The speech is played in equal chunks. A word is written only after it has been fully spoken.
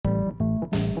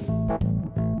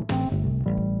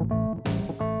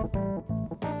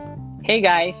Hey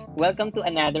guys, welcome to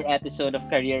another episode of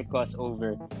Career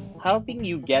Crossover, helping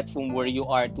you get from where you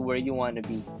are to where you want to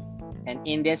be. And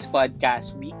in this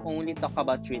podcast, we only talk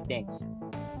about three things: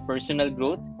 personal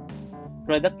growth,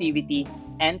 productivity,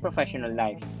 and professional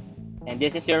life. And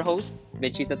this is your host,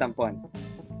 Benchito Tampon.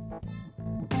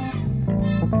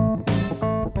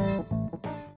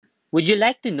 Would you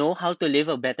like to know how to live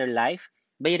a better life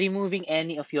by removing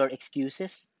any of your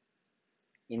excuses?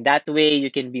 In that way,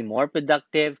 you can be more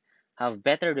productive, have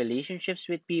better relationships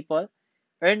with people,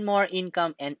 earn more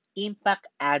income, and impact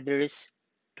others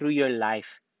through your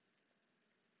life.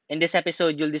 In this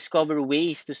episode, you'll discover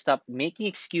ways to stop making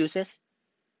excuses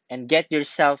and get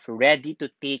yourself ready to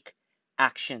take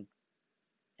action.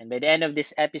 And by the end of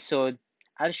this episode,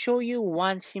 I'll show you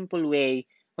one simple way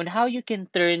on how you can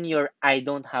turn your I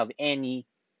don't have any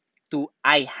to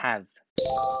I have.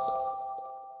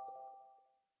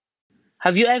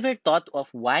 Have you ever thought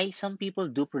of why some people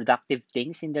do productive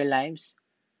things in their lives?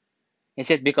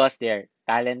 Is it because they're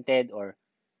talented, or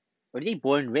were they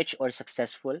born rich or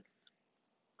successful?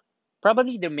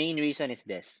 Probably the main reason is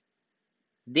this: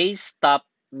 they stop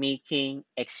making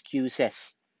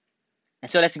excuses.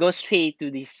 And so let's go straight to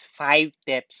these 5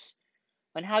 tips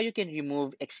on how you can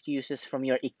remove excuses from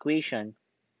your equation.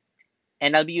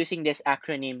 And I'll be using this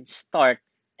acronym START,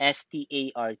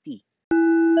 START.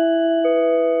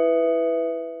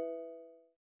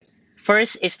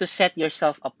 First is to set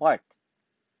yourself apart.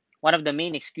 One of the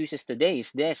main excuses today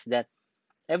is this: that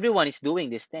everyone is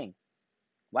doing this thing.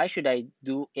 Why should I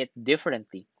do it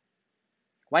differently?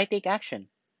 Why take action?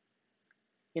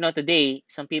 Today,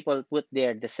 some people put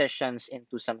their decisions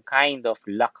into some kind of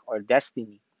luck or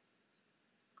destiny.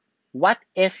 What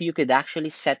if you could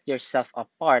actually set yourself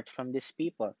apart from these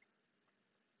people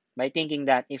by thinking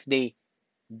that if they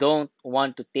don't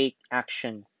want to take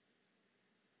action,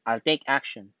 I'll take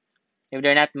action. If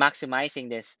they're not maximizing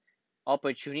this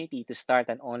opportunity to start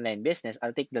an online business,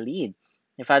 I'll take the lead.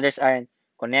 If others aren't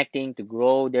connecting to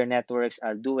grow their networks,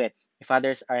 I'll do it. If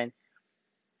others aren't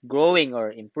growing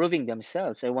or improving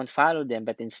themselves, I won't follow them,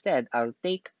 but instead, I'll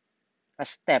take a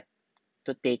step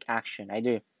to take action,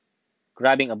 either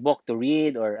grabbing a book to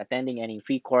read or attending any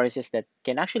free courses that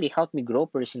can actually help me grow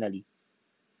personally.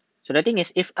 So the thing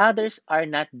is, if others are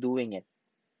not doing it,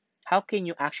 how can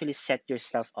you actually set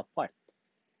yourself apart?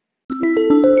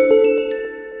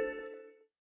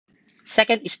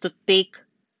 Second is to take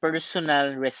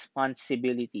personal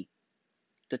responsibility.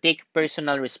 To take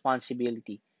personal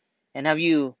responsibility. And have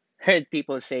you heard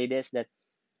people say this, that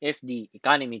if the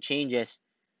economy changes,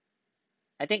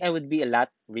 I think I would be a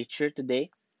lot richer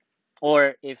today?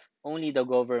 Or if only the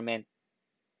government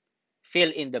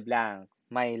fill in the blank,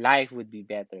 my life would be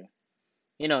better.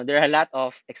 There are a lot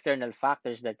of external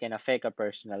factors that can affect our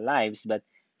personal lives, but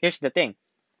here's the thing: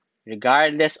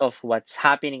 regardless of what's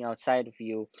happening outside of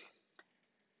you,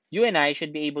 you and I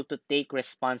should be able to take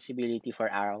responsibility for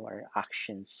our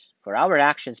actions. For our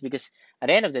actions, because at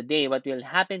the end of the day, what will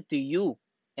happen to you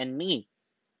and me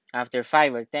after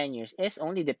 5 or 10 years is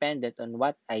only dependent on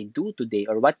what I do today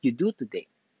or what you do today.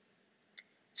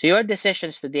 So your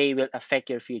decisions today will affect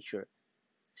your future.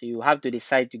 So you have to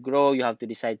decide to grow, you have to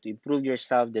decide to improve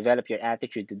yourself, develop your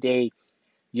attitude today.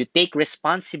 You take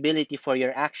responsibility for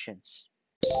your actions.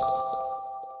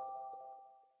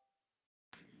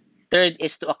 Third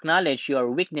is to acknowledge your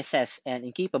weaknesses and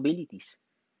incapabilities.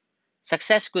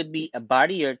 Success could be a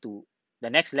barrier to the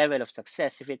next level of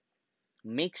success if it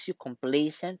makes you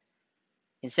complacent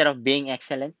instead of being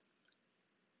excellent.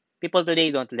 People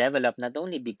today don't level up not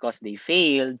only because they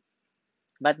failed,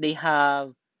 but they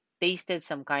have tasted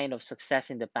some kind of success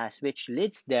in the past, which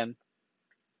leads them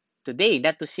today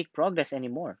not to seek progress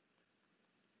anymore.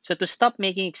 So to stop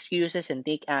making excuses and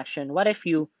take action, what if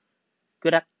you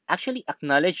could actually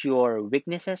acknowledge your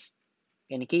weaknesses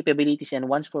and capabilities, and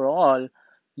once for all,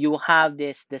 you have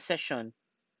this decision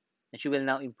that you will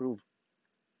now improve.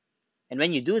 And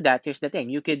when you do that, here's the thing: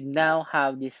 you could now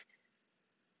have this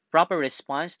proper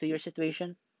response to your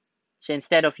situation. So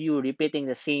instead of you repeating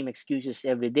the same excuses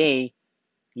every day,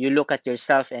 you look at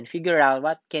yourself and figure out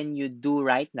what can you do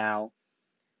right now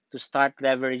to start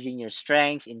leveraging your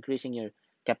strengths, increasing your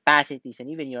capacities, and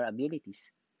even your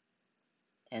abilities.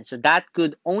 And so that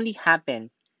could only happen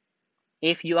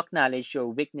if you acknowledge your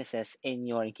weaknesses and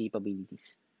your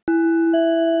incapabilities.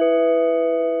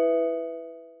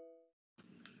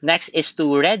 Next is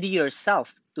to ready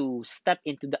yourself to step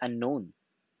into the unknown.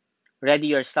 Ready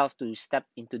yourself to step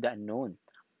into the unknown.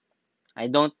 I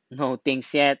don't know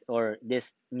things yet, or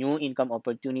this new income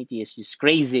opportunity is just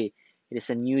crazy. It is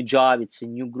a new job, it's a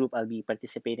new group I'll be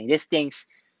participating.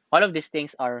 All of these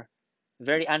things are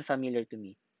very unfamiliar to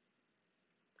me.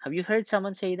 Have you heard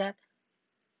someone say that?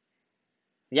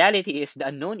 Reality is the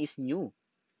unknown is new.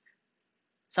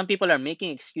 Some people are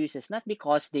making excuses not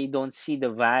because they don't see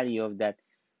the value of that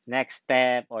next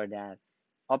step or that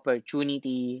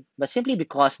opportunity, but simply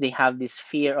because they have this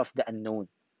fear of the unknown.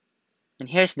 And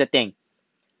here's the thing,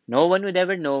 no one would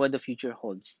ever know what the future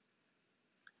holds.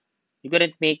 You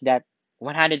couldn't make that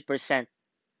 100%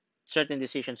 certain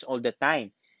decisions all the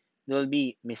time. There will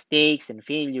be mistakes and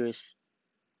failures.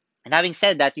 And having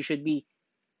said that, you should be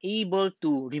able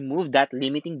to remove that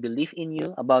limiting belief in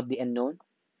you about the unknown.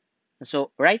 And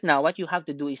so right now, what you have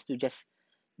to do is to just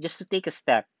to take a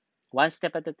step, one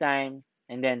step at a time,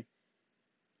 and then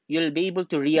you'll be able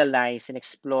to realize and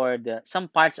explore the some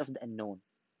parts of the unknown.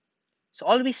 So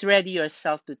always ready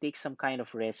yourself to take some kind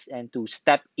of risk and to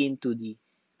step into the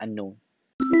unknown.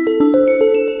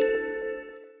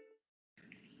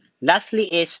 Lastly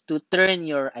is to turn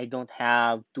your I don't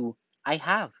have to I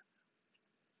have.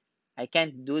 I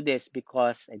can't do this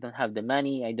because I don't have the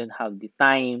money, I don't have the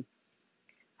time,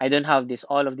 I don't have this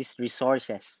all of these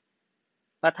resources.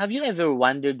 But have you ever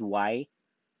wondered why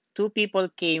two people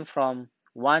came from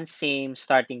one same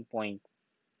starting point,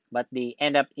 but they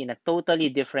end up in a totally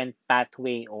different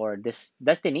pathway or this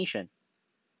destination?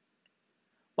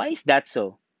 Why is that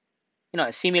so?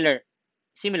 A similar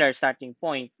starting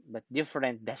point but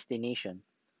different destination.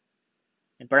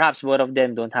 And perhaps both of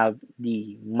them don't have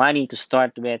the money to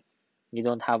start with. They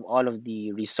don't have all of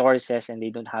the resources and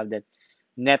they don't have that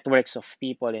networks of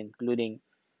people, including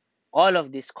all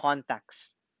of these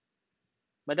contacts.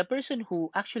 But the person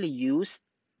who actually used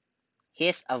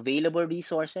his available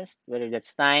resources, whether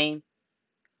that's time,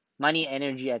 money,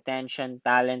 energy, attention,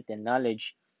 talent, and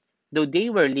knowledge, though they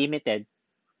were limited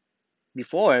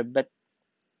before, but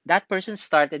that person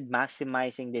started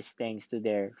maximizing these things to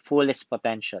their fullest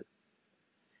potential.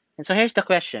 And so here's the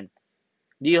question.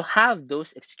 Do you have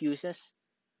those excuses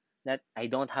that I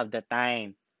don't have the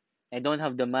time, I don't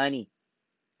have the money,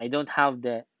 I don't have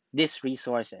these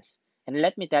resources? And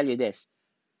let me tell you this,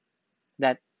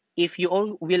 that if you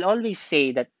will always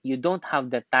say that you don't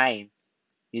have the time,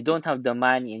 you don't have the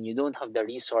money, and you don't have the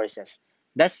resources,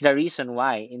 that's the reason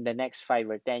why in the next 5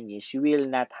 or 10 years you will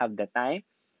not have the time,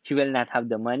 you will not have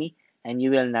the money, and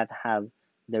you will not have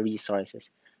the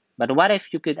resources. But what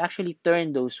if you could actually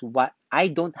turn those what I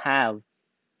don't have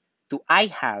to I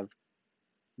have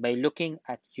by looking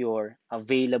at your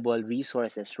available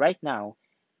resources right now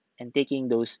and taking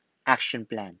those action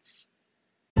plans?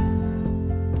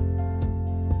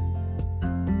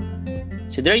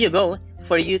 So there you go.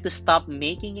 For you to stop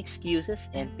making excuses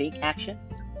and take action,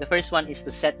 the first one is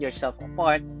to set yourself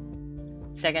apart.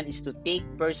 Second is to take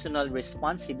personal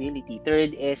responsibility.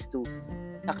 Third is to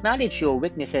acknowledge your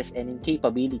weaknesses and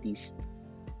incapabilities.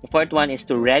 The fourth one is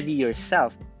to ready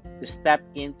yourself to step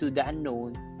into the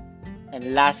unknown.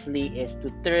 And lastly is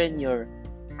to turn your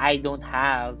I don't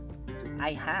have to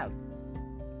I have.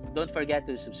 Don't forget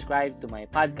to subscribe to my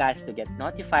podcast to get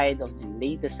notified of the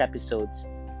latest episodes.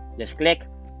 Just click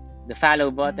the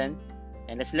follow button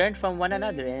and let's learn from one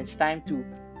another. And it's time to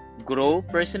grow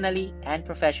personally and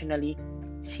professionally.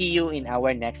 See you in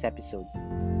our next episode.